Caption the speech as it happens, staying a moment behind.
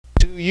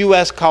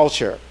U.S.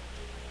 culture.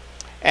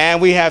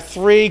 And we have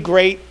three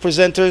great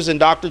presenters, and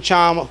Dr.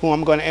 Cham, who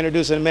I'm going to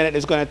introduce in a minute,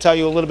 is going to tell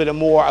you a little bit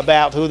more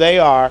about who they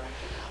are.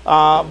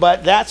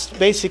 But that's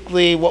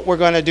basically what we're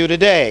going to do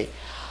today.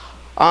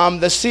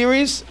 The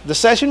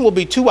session will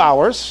be 2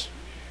 hours,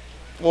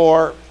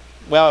 or,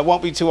 well, it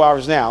won't be 2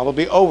 hours now. It'll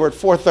be over at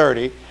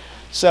 4:30.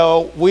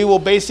 So we will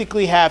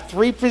basically have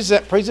three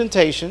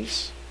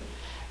presentations,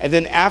 and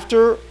then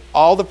after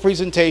all the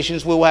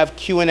presentations, we will have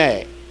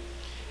Q&A.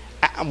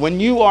 When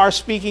you are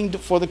speaking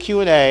for the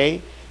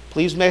Q&A,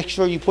 please make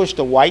sure you push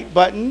the white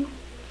button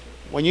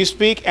when you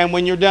speak, and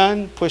when you're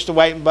done, push the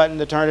white button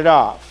to turn it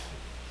off.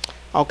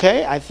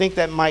 Okay, I think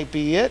that might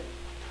be it.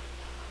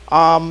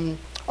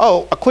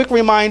 Oh, a quick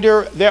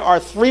reminder, there are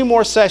 3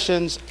 more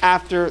sessions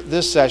after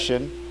this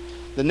session.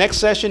 The next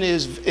session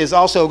is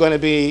also going to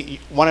be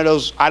one of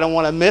those I don't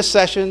want to miss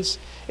sessions.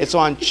 It's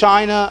on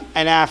China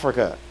and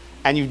Africa,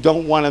 and you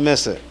don't want to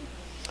miss it.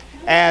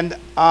 And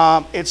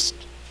it's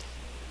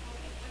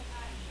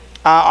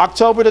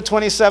October the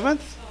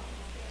 27th,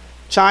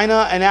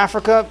 China and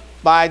Africa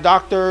by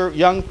Dr.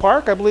 Young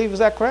Park, I believe. Is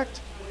that correct?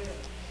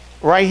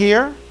 Right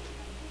here.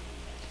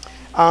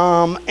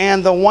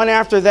 And the one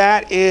after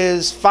that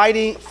is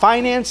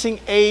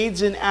Financing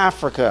AIDS in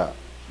Africa.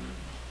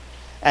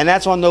 And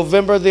that's on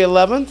November the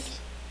 11th.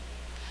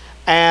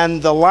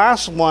 And the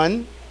last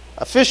one,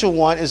 official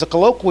one, is a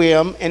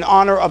colloquium in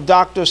honor of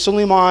Dr.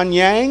 Suleiman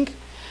Yang.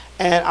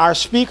 And our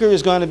speaker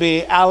is going to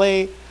be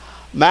Ali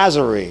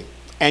Mazari.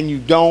 And you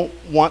don't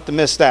want to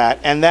miss that.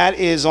 And that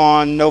is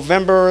on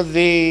November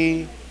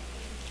the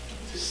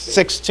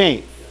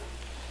 16th.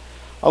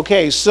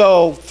 Okay,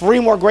 so 3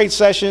 more great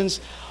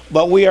sessions.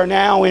 But we are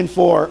now in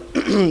for,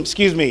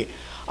 excuse me,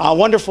 a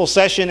wonderful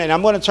session, and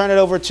I'm going to turn it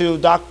over to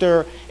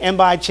Dr.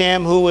 Mbai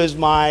Cham, who is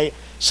my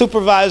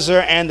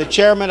supervisor and the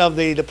chairman of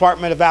the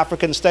Department of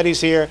African Studies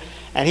here,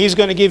 and he's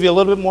going to give you a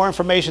little bit more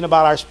information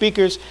about our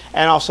speakers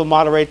and also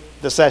moderate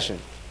the session.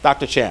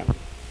 Dr. Cham.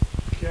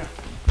 Yeah.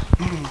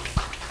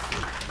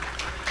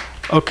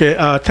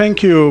 Okay,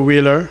 thank you,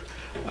 Wheeler.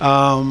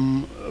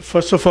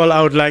 First of all,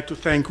 I would like to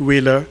thank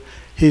Wheeler.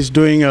 He's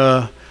doing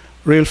a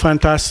real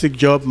fantastic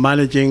job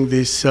managing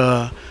this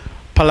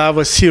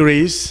Palaver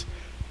series,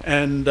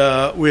 and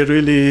we're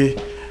really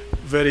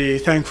very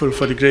thankful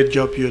for the great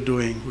job you're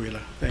doing,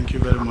 Wheeler. Thank you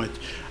very much.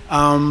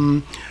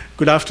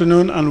 Good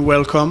afternoon and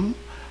welcome.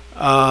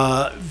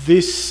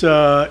 This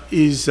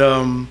is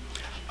a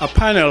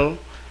panel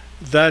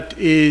that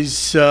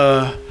is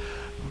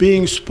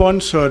being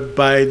sponsored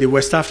by the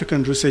West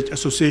African Research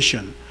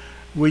Association,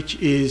 which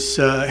is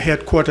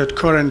headquartered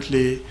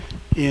currently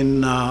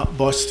in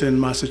Boston,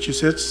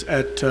 Massachusetts,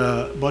 at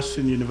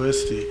Boston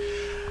University.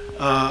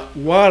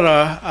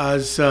 WARA,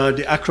 as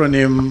the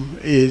acronym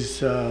is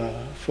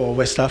for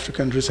West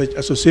African Research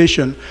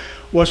Association,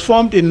 was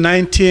formed in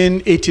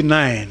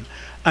 1989,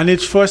 and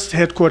its first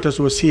headquarters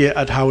was here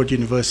at Howard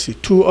University.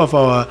 2 of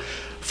our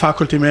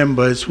faculty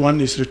members, one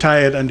is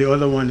retired and the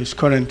other one is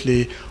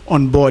currently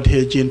on board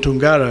here, Jean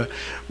Tungara,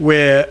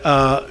 were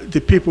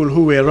the people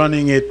who were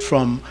running it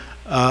from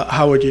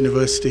Howard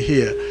University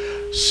here.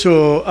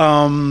 So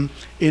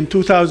in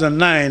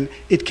 2009,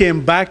 it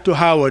came back to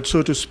Howard,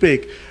 so to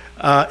speak,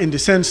 in the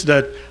sense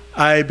that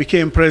I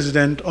became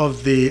president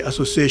of the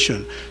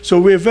association. So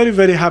we're very,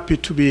 very happy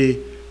to be,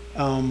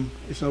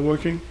 it's not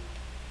working?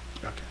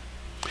 Okay.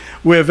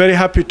 We're very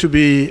happy to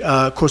be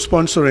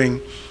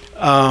co-sponsoring,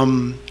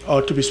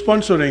 or to be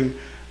sponsoring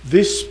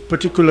this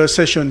particular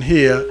session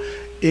here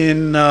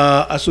in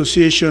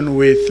association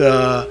with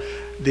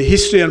the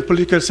History and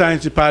Political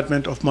Science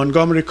Department of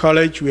Montgomery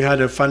College. We had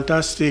a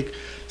fantastic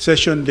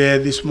session there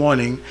this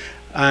morning,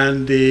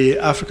 and the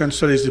African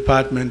Studies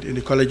Department in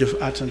the College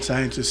of Arts and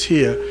Sciences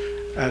here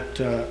at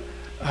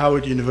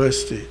Howard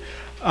University.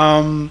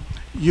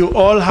 You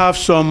all have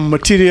some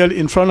material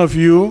in front of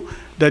you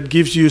that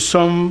gives you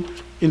some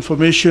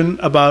information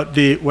about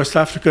the West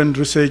African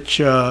Research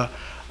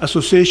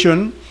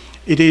Association.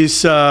 It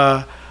is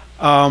a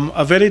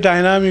very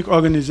dynamic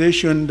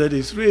organization that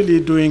is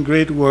really doing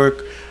great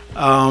work,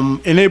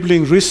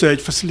 enabling research,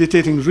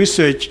 facilitating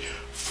research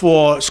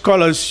for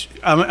scholars,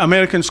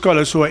 American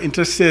scholars who are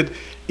interested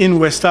in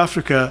West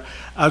Africa,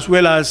 as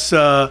well as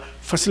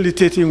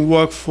facilitating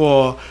work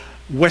for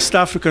West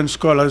African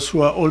scholars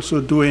who are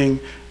also doing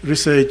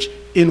research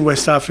in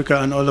West Africa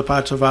and other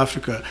parts of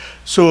Africa.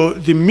 So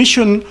the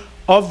mission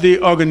of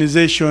the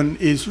organization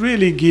is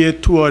really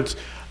geared towards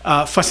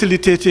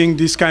facilitating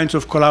these kinds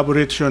of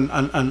collaboration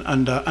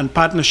and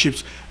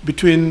partnerships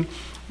between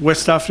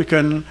West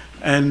African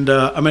and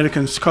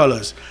American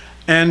scholars.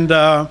 And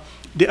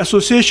the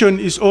association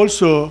is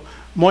also,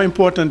 more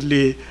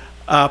importantly,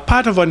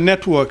 part of a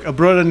network, a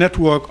broader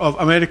network of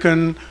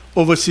American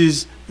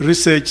overseas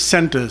research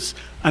centers.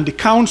 And the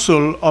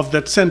council of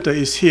that center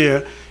is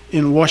here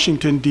in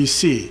Washington,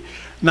 D.C.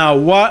 Now,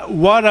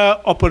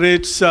 WARA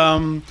operates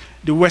the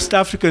West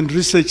African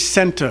Research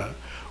Center,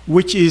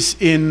 which is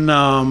in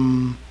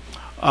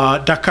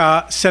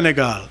Dakar,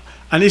 Senegal.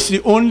 And it's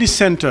the only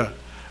center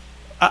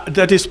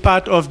that is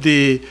part of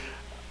the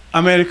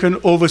American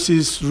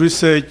overseas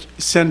research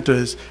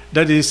centers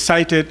that is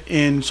sited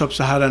in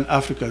sub-Saharan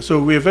Africa.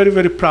 So we're very,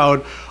 very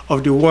proud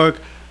of the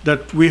work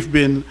that we've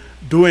been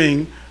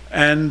doing,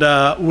 and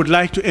would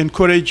like to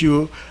encourage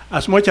you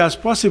as much as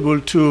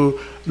possible to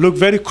look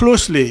very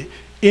closely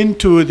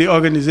into the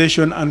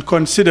organization and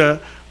consider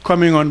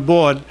coming on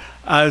board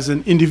as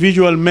an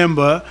individual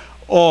member,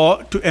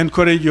 or to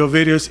encourage your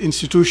various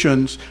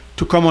institutions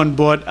to come on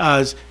board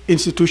as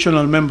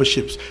institutional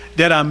memberships.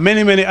 There are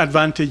many, many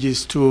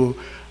advantages to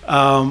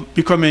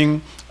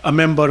becoming a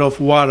member of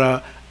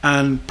WARA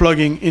and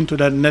plugging into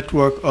that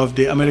network of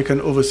the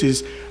American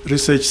Overseas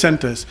Research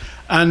Centers.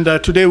 And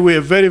today we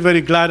are very,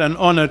 very glad and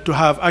honored to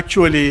have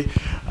actually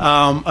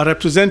a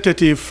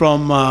representative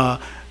from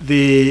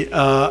the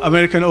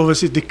American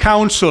Overseas, the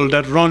council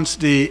that runs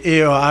the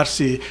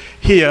AORC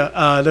here.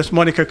 That's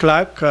Monica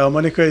Clark.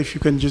 Monica, if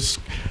you can just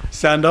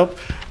stand up.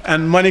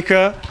 And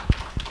Monica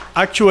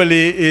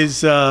actually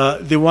is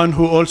the one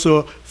who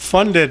also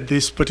funded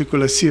this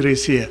particular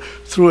series here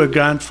through a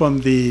grant from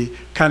the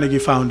Carnegie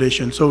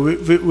Foundation. So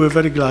we're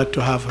very glad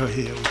to have her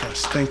here with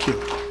us. Thank you.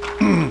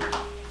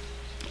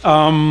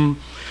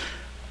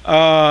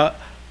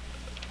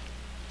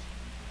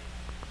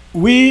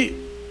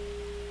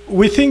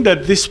 We think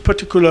that this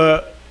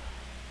particular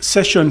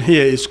session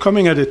here is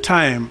coming at a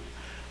time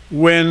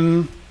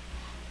when,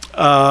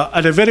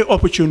 at a very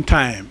opportune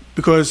time,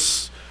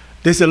 because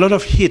there's a lot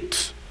of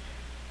heat,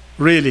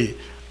 really,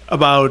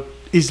 about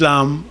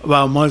Islam,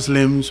 about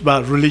Muslims,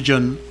 about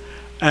religion,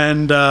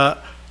 and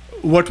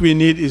what we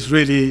need is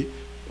really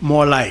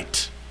more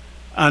light.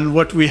 And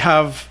what we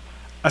have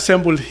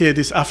assembled here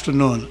this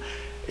afternoon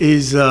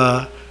is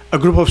a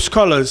group of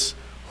scholars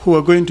who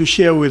are going to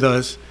share with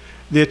us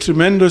their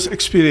tremendous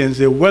experience,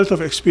 their wealth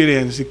of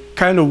experience, the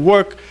kind of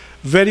work,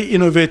 very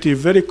innovative,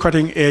 very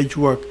cutting-edge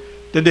work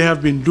that they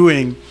have been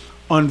doing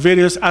on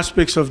various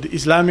aspects of the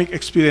Islamic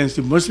experience,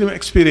 the Muslim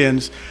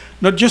experience,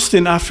 not just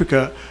in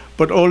Africa,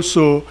 but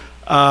also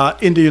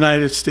in the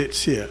United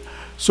States here.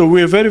 So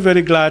we're very,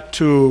 very glad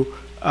to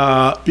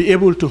be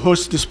able to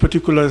host this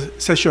particular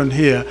session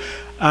here,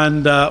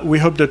 and we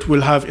hope that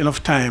we'll have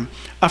enough time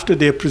after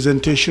their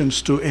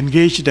presentations to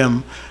engage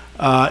them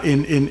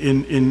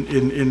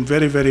in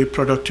very, very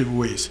productive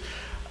ways.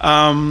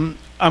 I'm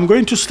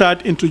going to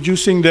start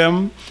introducing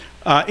them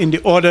in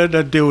the order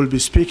that they will be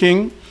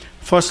speaking.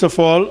 First of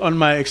all, on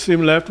my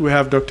extreme left, we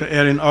have Dr.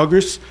 Erin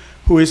Augis,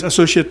 who is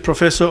Associate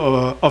Professor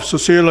of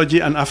Sociology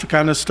and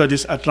Africana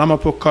Studies at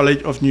Ramapo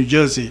College of New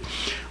Jersey,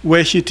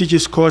 where she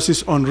teaches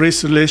courses on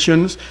race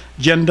relations,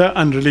 gender,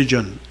 and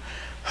religion.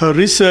 Her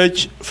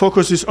research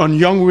focuses on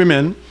young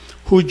women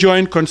who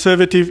joined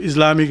conservative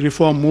Islamic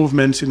reform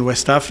movements in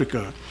West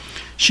Africa.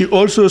 She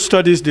also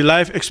studies the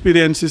life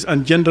experiences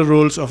and gender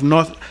roles of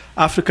North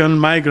African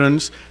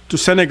migrants to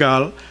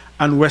Senegal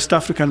and West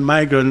African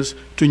migrants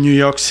to New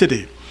York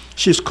City.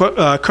 She's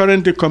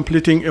currently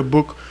completing a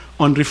book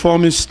on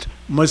reformist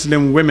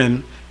Muslim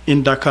women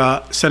in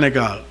Dakar,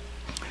 Senegal.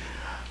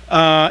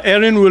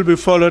 Erin will be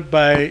followed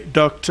by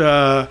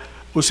Dr.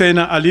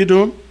 Ousseina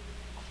Alidou,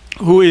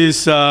 who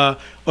is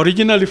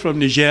originally from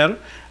Niger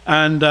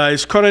and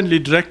is currently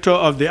director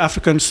of the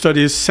African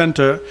Studies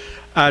Center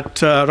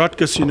at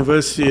Rutgers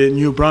University in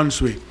New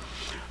Brunswick.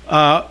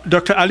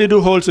 Dr.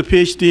 Alidou holds a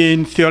PhD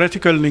in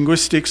theoretical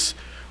linguistics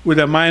with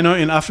a minor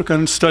in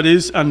African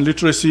Studies and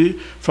Literacy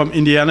from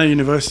Indiana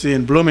University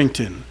in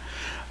Bloomington.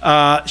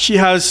 She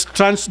has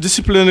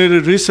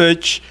transdisciplinary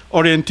research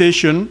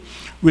orientation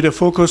with a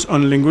focus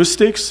on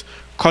linguistics,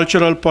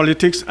 cultural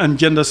politics, and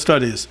gender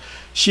studies.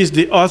 She's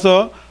the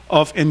author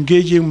of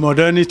Engaging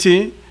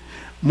Modernity,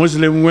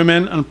 Muslim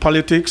Women and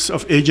Politics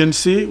of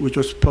Agency, which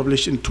was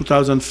published in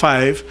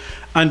 2005,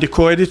 and the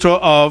co-editor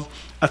of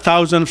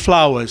 1,000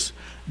 Flowers,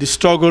 The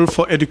Struggle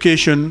for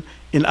Education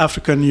in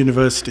African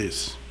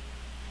Universities.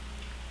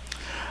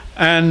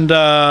 And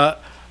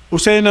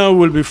Ousseina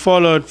will be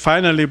followed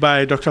finally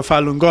by Dr.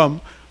 Fallou Ngom,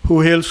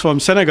 who hails from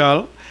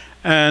Senegal.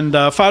 And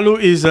Fallou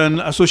is an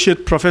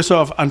associate professor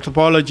of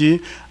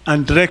anthropology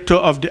and director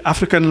of the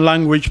African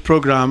Language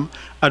Program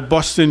at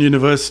Boston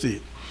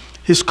University.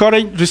 His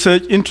current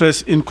research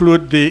interests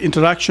include the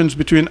interactions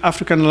between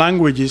African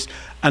languages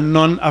and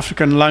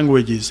non-African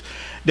languages,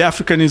 the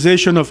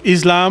Africanization of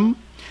Islam,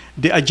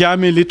 the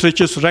Ajami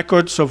literature's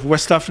records of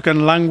West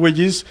African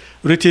languages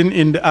written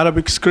in the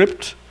Arabic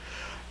script.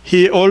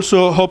 He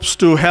also hopes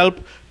to help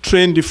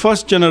train the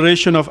first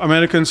generation of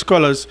American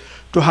scholars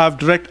to have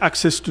direct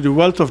access to the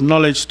wealth of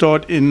knowledge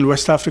stored in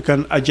West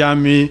African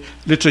Ajami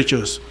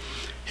literatures.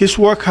 His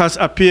work has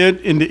appeared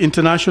in the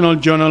International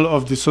Journal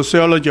of the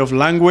Sociology of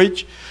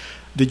Language,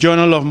 the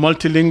Journal of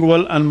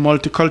Multilingual and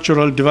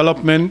Multicultural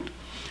Development,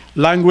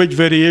 Language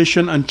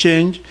Variation and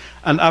Change,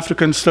 and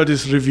African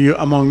Studies Review,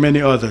 among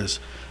many others.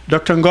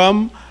 Dr.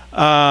 Ngom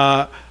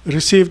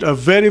received a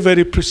very,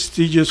 very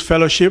prestigious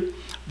fellowship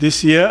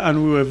this year,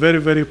 and we were very,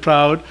 very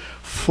proud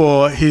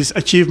for his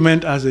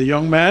achievement as a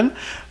young man,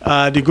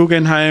 the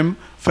Guggenheim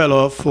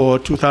Fellow for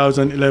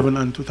 2011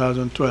 and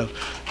 2012.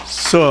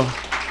 So,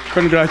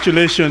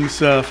 congratulations,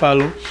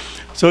 Fallou.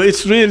 So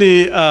it's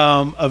really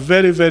a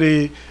very,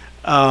 very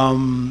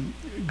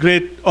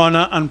great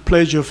honor and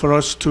pleasure for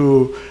us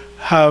to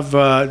have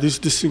this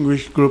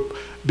distinguished group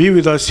be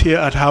with us here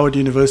at Howard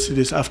University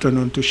this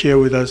afternoon to share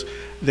with us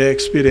their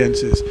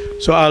experiences.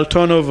 So I'll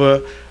turn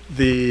over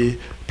the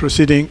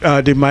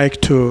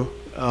mic to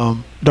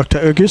Dr.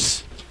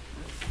 Augis.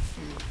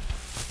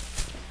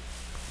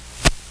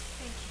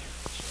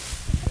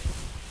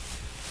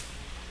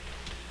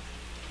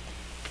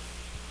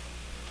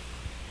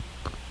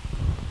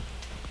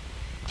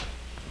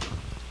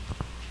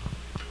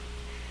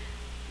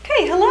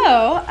 Okay,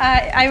 hello.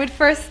 I would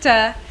first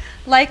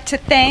like to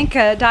thank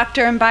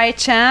Dr. Mbai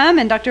Cham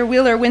and Dr.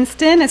 Wheeler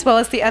Winston, as well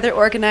as the other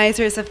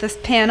organizers of this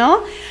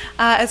panel,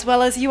 as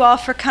well as you all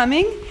for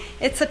coming.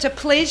 It's such a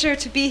pleasure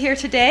to be here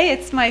today.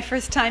 It's my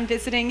first time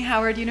visiting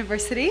Howard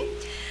University.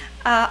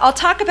 I'll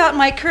talk about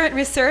my current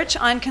research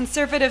on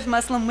conservative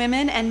Muslim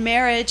women and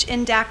marriage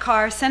in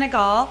Dakar,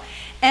 Senegal,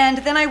 and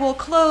then I will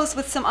close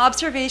with some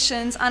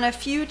observations on a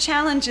few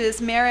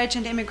challenges marriage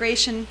and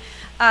immigration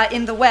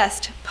in the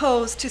West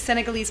pose to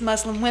Senegalese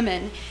Muslim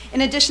women, in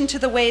addition to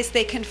the ways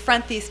they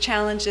confront these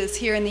challenges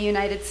here in the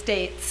United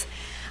States.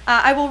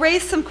 I will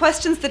raise some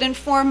questions that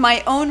inform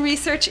my own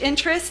research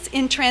interests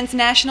in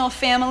transnational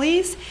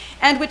families,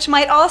 and which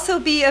might also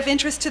be of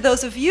interest to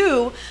those of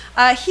you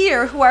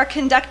here who are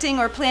conducting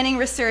or planning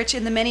research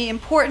in the many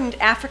important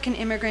African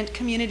immigrant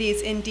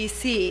communities in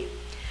DC.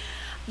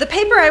 The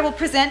paper I will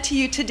present to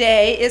you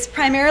today is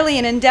primarily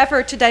an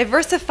endeavor to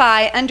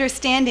diversify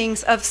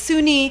understandings of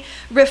Sunni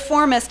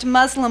reformist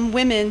Muslim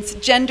women's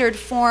gendered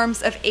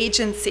forms of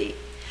agency.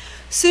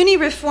 Sunni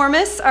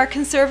reformists are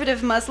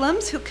conservative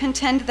Muslims who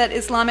contend that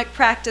Islamic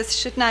practice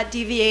should not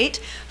deviate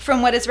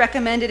from what is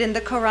recommended in the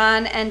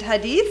Quran and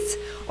Hadiths,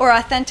 or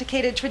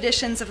authenticated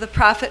traditions of the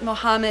Prophet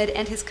Muhammad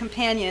and his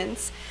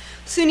companions.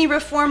 Sunni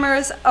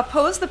reformers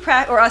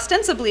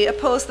ostensibly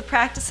oppose the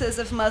practices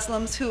of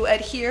Muslims who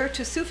adhere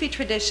to Sufi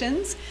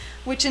traditions,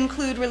 which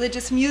include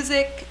religious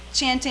music,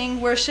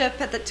 chanting,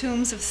 worship at the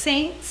tombs of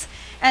saints,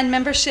 and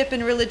membership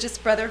in religious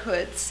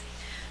brotherhoods.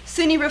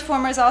 Sunni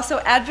reformers also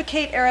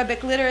advocate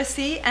Arabic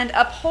literacy and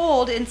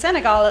uphold, in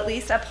Senegal at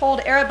least,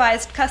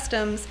 Arabized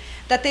customs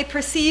that they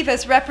perceive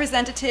as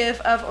representative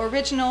of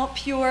original,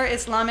 pure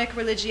Islamic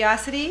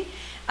religiosity,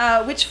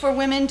 which for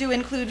women do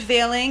include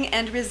veiling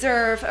and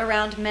reserve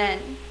around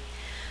men.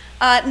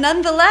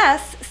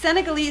 Nonetheless,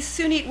 Senegalese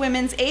Sunnite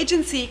women's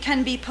agency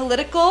can be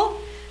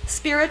political,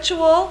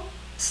 spiritual,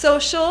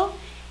 social,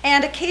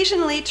 and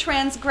occasionally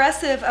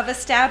transgressive of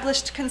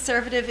established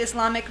conservative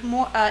Islamic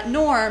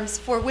norms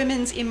for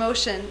women's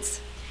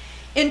emotions.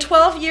 In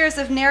 12 years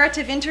of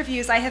narrative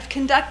interviews I have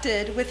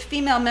conducted with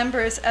female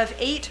members of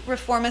 8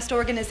 reformist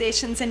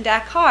organizations in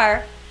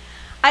Dakar,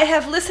 I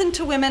have listened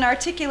to women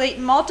articulate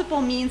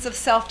multiple means of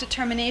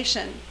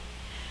self-determination.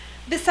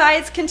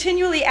 Besides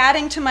continually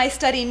adding to my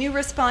study new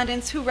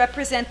respondents who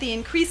represent the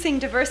increasing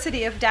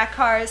diversity of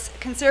Dakar's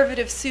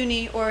conservative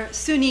Sunni or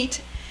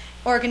Sunnite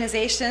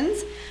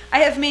organizations, I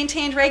have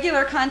maintained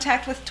regular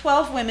contact with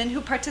 12 women who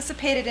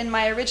participated in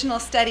my original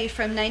study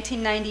from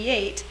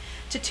 1998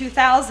 to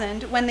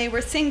 2000, when they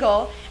were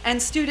single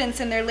and students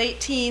in their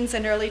late teens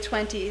and early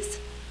 20s.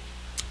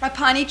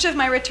 Upon each of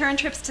my return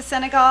trips to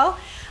Senegal,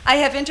 I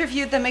have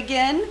interviewed them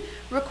again,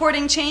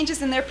 recording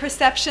changes in their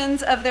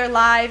perceptions of their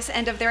lives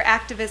and of their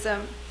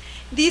activism.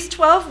 These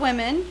 12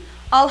 women,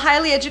 all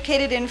highly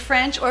educated in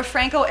French or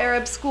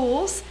Franco-Arab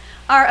schools,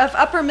 are of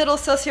upper middle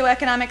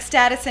socioeconomic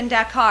status in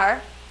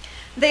Dakar.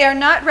 They are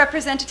not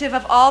representative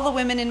of all the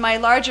women in my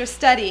larger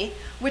study,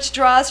 which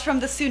draws from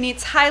the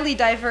Sunnites' highly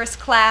diverse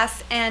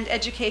class and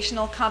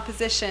educational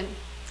composition.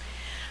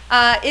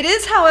 It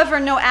is, however,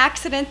 no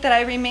accident that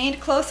I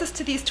remained closest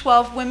to these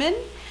 12 women.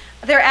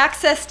 Their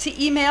access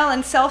to email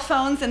and cell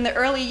phones in the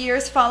early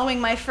years following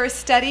my first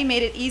study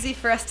made it easy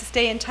for us to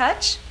stay in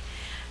touch.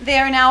 They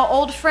are now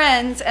old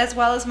friends as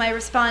well as my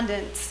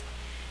respondents.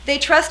 They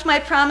trust my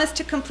promise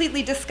to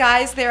completely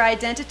disguise their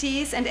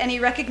identities and any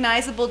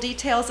recognizable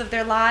details of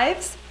their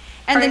lives,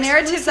 and the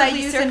narratives I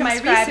use in my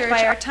research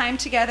by our time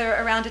together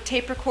around a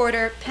tape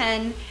recorder,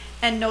 pen,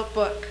 and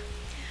notebook.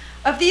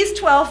 Of these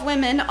 12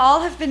 women,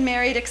 all have been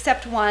married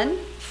except one,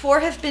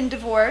 4 have been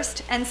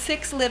divorced, and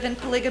 6 live in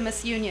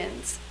polygamous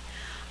unions.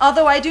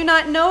 Although I do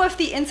not know if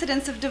the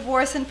incidence of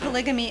divorce and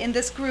polygamy in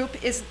this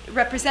group is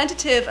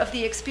representative of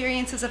the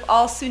experiences of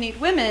all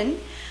Sunnite women,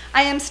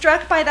 I am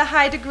struck by the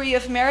high degree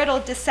of marital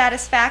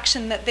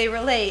dissatisfaction that they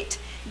relate,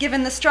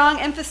 given the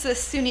strong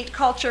emphasis Sunnite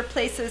culture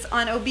places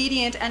on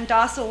obedient and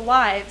docile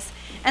wives,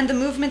 and the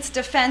movement's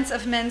defense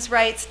of men's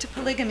rights to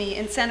polygamy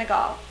in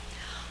Senegal.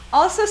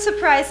 Also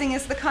surprising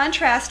is the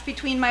contrast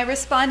between my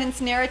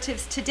respondents'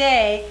 narratives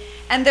today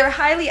and their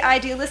highly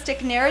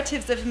idealistic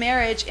narratives of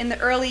marriage in the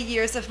early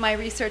years of my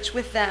research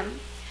with them.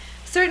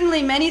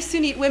 Certainly many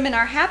Sunnite women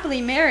are happily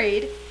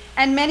married,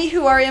 and many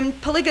who are in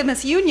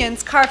polygamous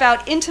unions carve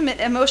out intimate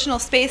emotional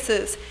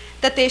spaces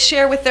that they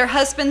share with their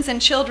husbands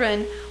and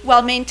children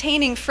while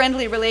maintaining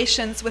friendly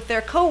relations with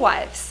their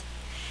co-wives.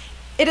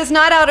 It is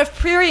not out of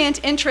prurient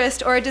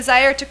interest or a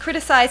desire to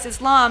criticize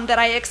Islam that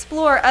I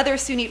explore other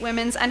Sunnite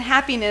women's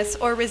unhappiness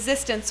or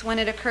resistance when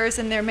it occurs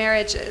in their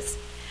marriages.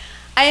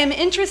 I am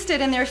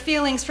interested in their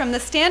feelings from the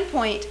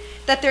standpoint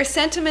that their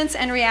sentiments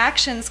and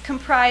reactions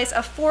comprise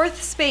a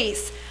fourth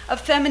space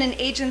of feminine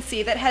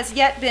agency that has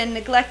yet been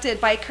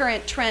neglected by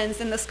current trends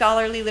in the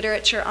scholarly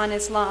literature on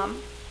Islam.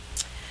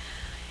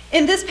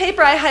 In this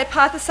paper, I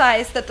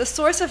hypothesize that the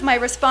source of my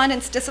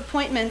respondents'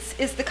 disappointments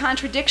is the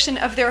contradiction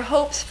of their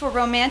hopes for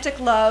romantic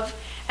love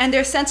and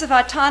their sense of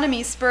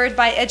autonomy spurred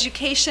by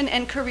education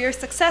and career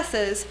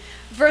successes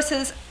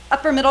versus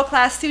upper middle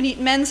class Sunnite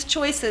men's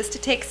choices to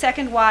take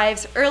second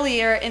wives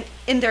earlier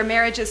in their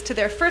marriages to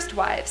their first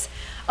wives,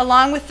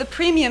 along with the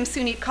premium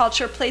Sunnite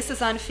culture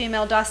places on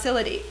female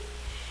docility.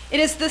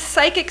 It is this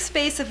psychic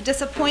space of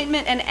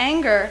disappointment and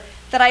anger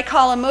that I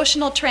call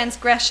emotional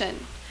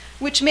transgression,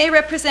 which may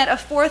represent a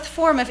fourth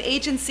form of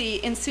agency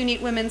in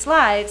Sunnite women's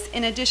lives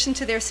in addition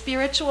to their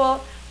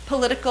spiritual,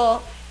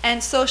 political,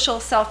 and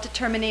social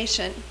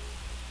self-determination.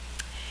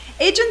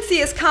 Agency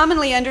is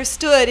commonly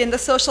understood in the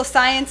social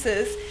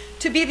sciences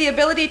to be the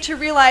ability to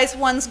realize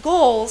one's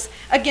goals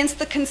against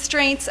the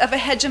constraints of a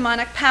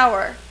hegemonic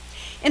power.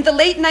 In the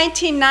late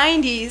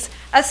 1990s,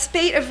 a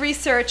spate of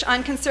research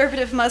on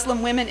conservative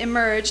Muslim women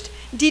emerged,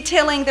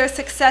 detailing their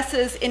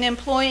successes in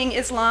employing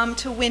Islam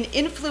to win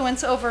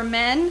influence over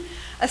men,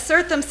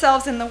 assert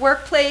themselves in the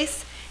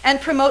workplace,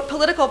 and promote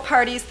political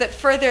parties that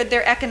furthered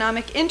their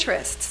economic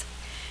interests.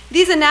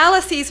 These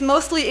analyses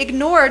mostly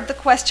ignored the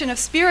question of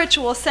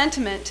spiritual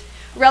sentiment,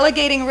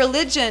 relegating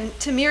religion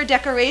to mere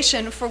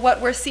decoration for what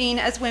were seen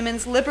as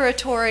women's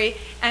liberatory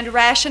and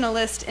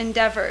rationalist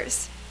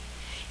endeavors.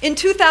 In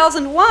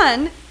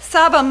 2001,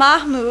 Saba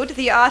Mahmood,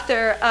 the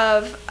author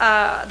of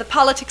The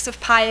Politics of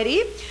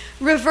Piety,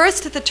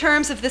 reversed the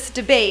terms of this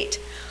debate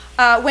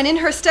when in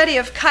her study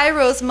of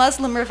Cairo's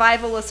Muslim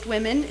revivalist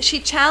women,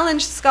 she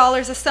challenged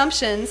scholars'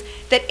 assumptions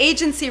that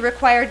agency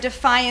required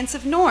defiance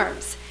of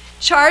norms,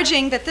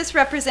 charging that this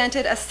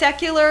represented a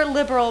secular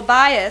liberal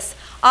bias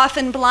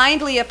often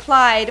blindly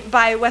applied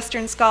by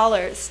Western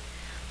scholars.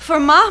 For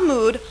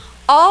Mahmood,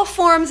 all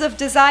forms of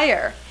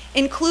desire,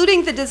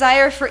 including the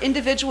desire for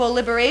individual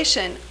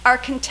liberation, are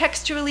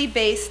contextually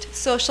based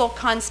social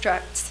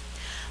constructs.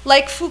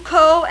 Like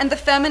Foucault and the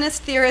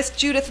feminist theorist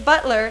Judith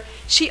Butler,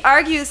 she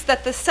argues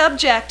that the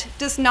subject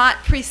does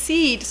not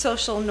precede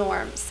social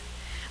norms.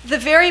 The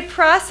very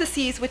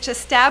processes which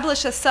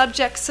establish a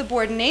subject's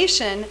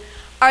subordination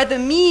are the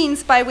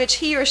means by which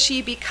he or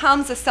she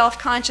becomes a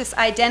self-conscious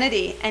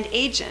identity and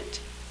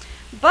agent.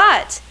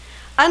 But,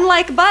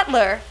 unlike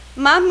Butler,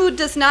 Mahmood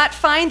does not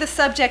find the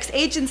subject's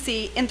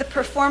agency in the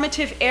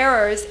performative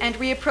errors and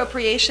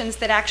reappropriations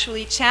that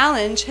actually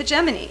challenge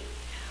hegemony.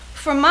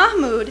 For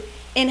Mahmood,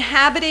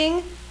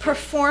 inhabiting,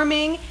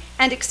 performing,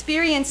 and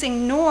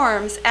experiencing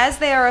norms as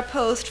they are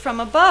opposed from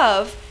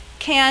above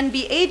can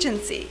be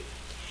agency.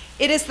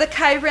 It is the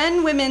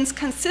Cairan women's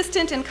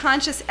consistent and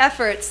conscious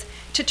efforts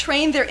to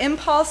train their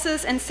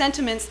impulses and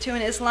sentiments to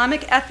an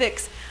Islamic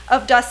ethics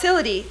of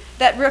docility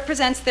that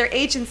represents their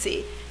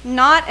agency,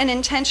 not an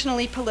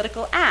intentionally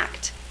political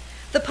act.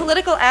 The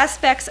political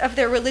aspects of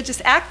their religious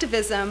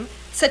activism,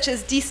 such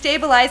as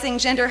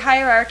destabilizing gender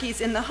hierarchies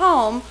in the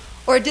home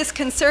or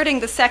disconcerting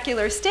the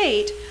secular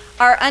state,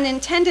 are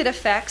unintended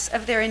effects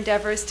of their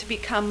endeavors to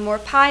become more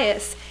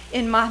pious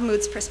in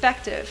Mahmoud's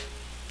perspective.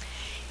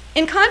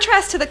 In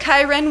contrast to the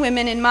Cairan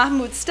women in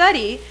Mahmoud's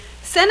study,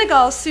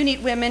 Senegal's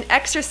Sunnite women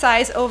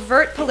exercise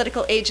overt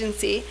political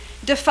agency,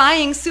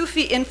 defying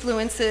Sufi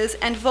influences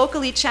and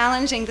vocally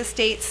challenging the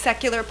state's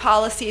secular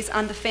policies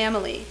on the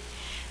family.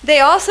 They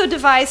also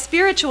devise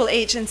spiritual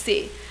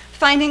agency,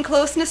 finding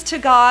closeness to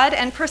God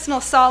and personal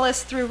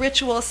solace through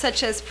rituals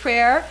such as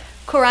prayer,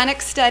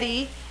 Quranic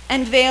study,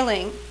 and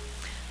veiling.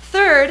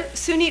 Third,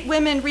 Sunnite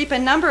women reap a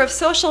number of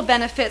social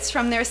benefits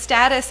from their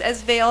status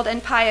as veiled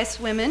and pious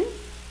women,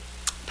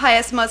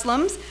 pious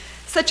Muslims,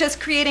 such as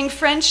creating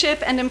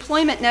friendship and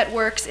employment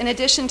networks in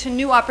addition to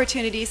new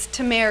opportunities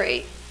to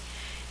marry.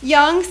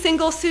 Young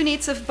single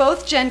Sunnites of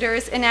both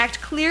genders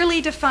enact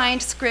clearly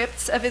defined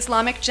scripts of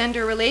Islamic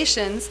gender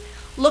relations,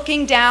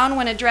 looking down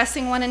when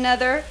addressing one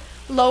another,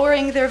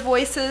 lowering their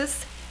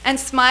voices, and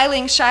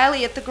smiling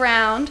shyly at the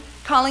ground,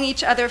 calling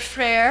each other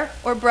frère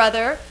or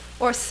brother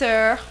or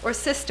sœur or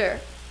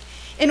sister.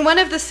 In one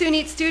of the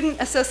Sunnite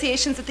student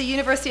associations at the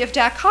University of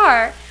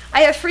Dakar,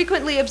 I have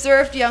frequently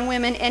observed young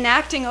women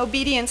enacting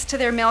obedience to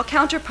their male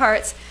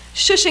counterparts,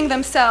 shushing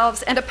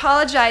themselves and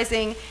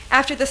apologizing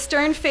after the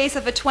stern face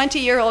of a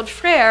 20-year-old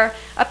frère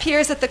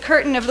appears at the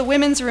curtain of the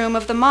women's room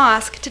of the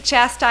mosque to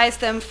chastise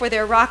them for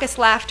their raucous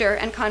laughter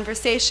and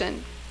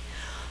conversation.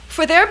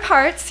 For their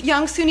parts,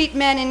 young Sunnite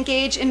men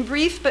engage in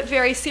brief but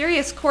very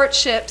serious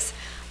courtships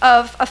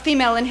of a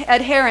female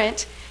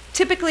adherent,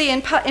 typically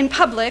in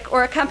public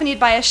or accompanied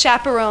by a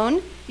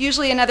chaperone,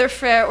 usually another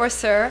frère or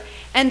sœur,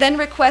 and then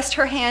request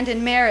her hand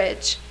in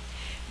marriage.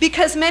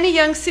 Because many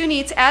young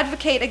Sunnites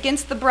advocate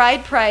against the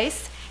bride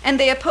price and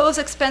they oppose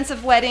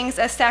expensive weddings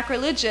as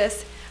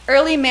sacrilegious,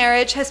 early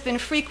marriage has been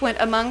frequent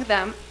among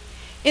them.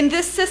 In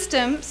this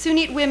system,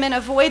 Sunnite women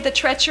avoid the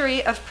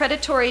treachery of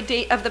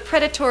the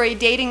predatory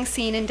dating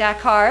scene in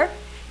Dakar,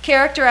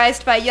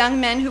 characterized by young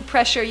men who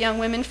pressure young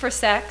women for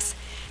sex,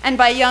 and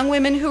by young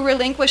women who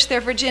relinquish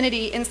their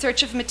virginity in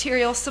search of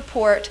material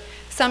support,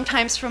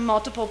 sometimes from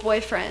multiple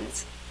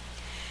boyfriends.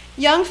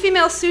 Young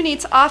female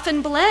Sunnites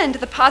often blend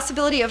the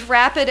possibility of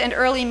rapid and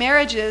early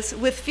marriages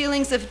with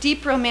feelings of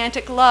deep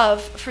romantic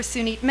love for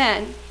Sunnite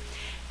men.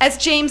 As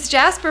James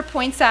Jasper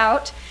points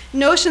out,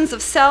 notions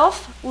of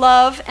self,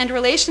 love, and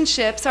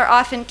relationships are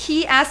often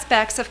key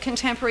aspects of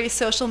contemporary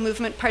social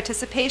movement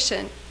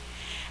participation.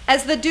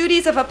 As the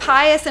duties of a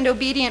pious and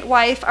obedient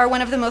wife are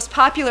one of the most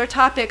popular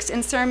topics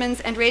in sermons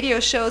and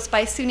radio shows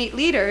by Sunnite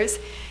leaders,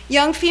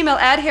 young female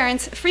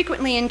adherents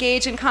frequently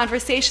engage in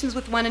conversations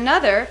with one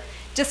another,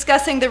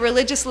 discussing the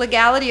religious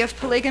legality of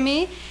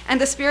polygamy and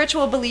the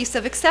spiritual beliefs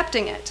of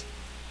accepting it,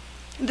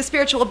 the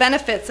spiritual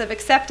benefits of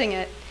accepting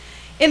it.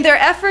 In their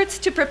efforts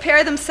to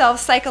prepare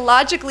themselves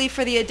psychologically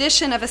for the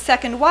addition of a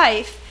second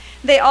wife,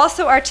 they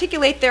also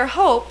articulate their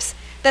hopes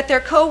that their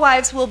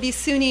co-wives will be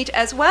Sunnite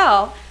as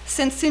well,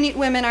 since Sunnite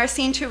women are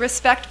seen to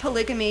respect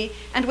polygamy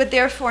and would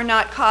therefore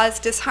not cause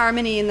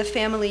disharmony in the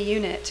family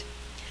unit.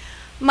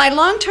 My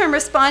long-term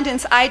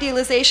respondents'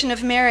 idealization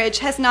of marriage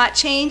has not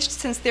changed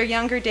since their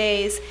younger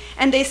days,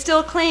 and they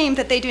still claim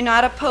that they do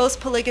not oppose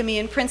polygamy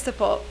in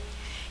principle.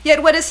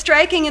 Yet what is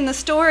striking in the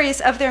stories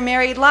of their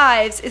married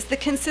lives is the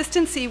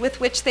consistency with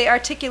which they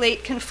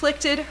articulate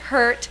conflicted,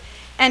 hurt,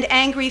 and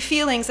angry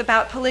feelings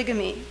about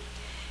polygamy.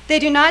 They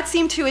do not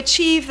seem to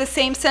achieve the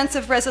same sense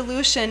of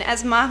resolution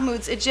as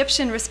Mahmoud's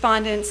Egyptian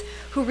respondents,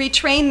 who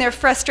retrain their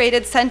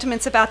frustrated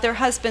sentiments about their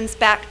husbands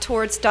back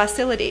towards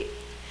docility.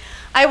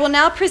 I will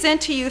now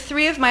present to you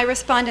 3 of my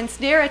respondents'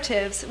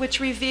 narratives, which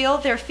reveal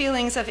their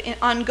feelings of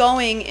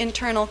ongoing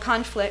internal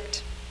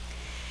conflict.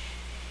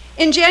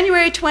 In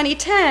January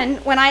 2010,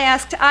 when I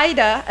asked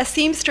Aida, a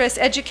seamstress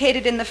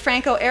educated in the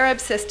Franco-Arab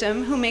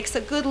system who makes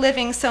a good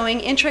living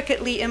sewing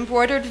intricately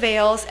embroidered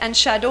veils and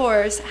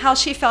chadors, how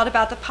she felt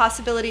about the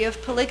possibility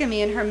of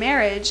polygamy in her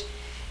marriage,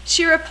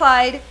 she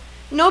replied,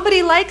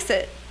 "Nobody likes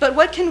it, but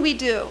what can we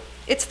do?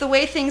 It's the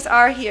way things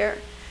are here.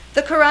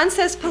 The Quran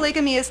says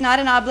polygamy is not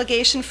an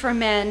obligation for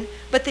men,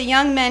 but the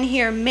young men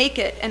here make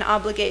it an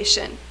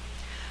obligation."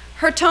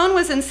 Her tone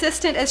was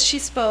insistent as she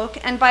spoke,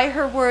 and by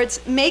her words,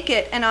 "make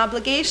it an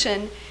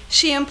obligation,"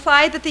 she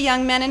implied that the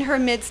young men in her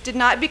midst did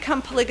not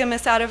become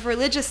polygamous out of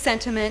religious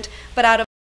sentiment, but out of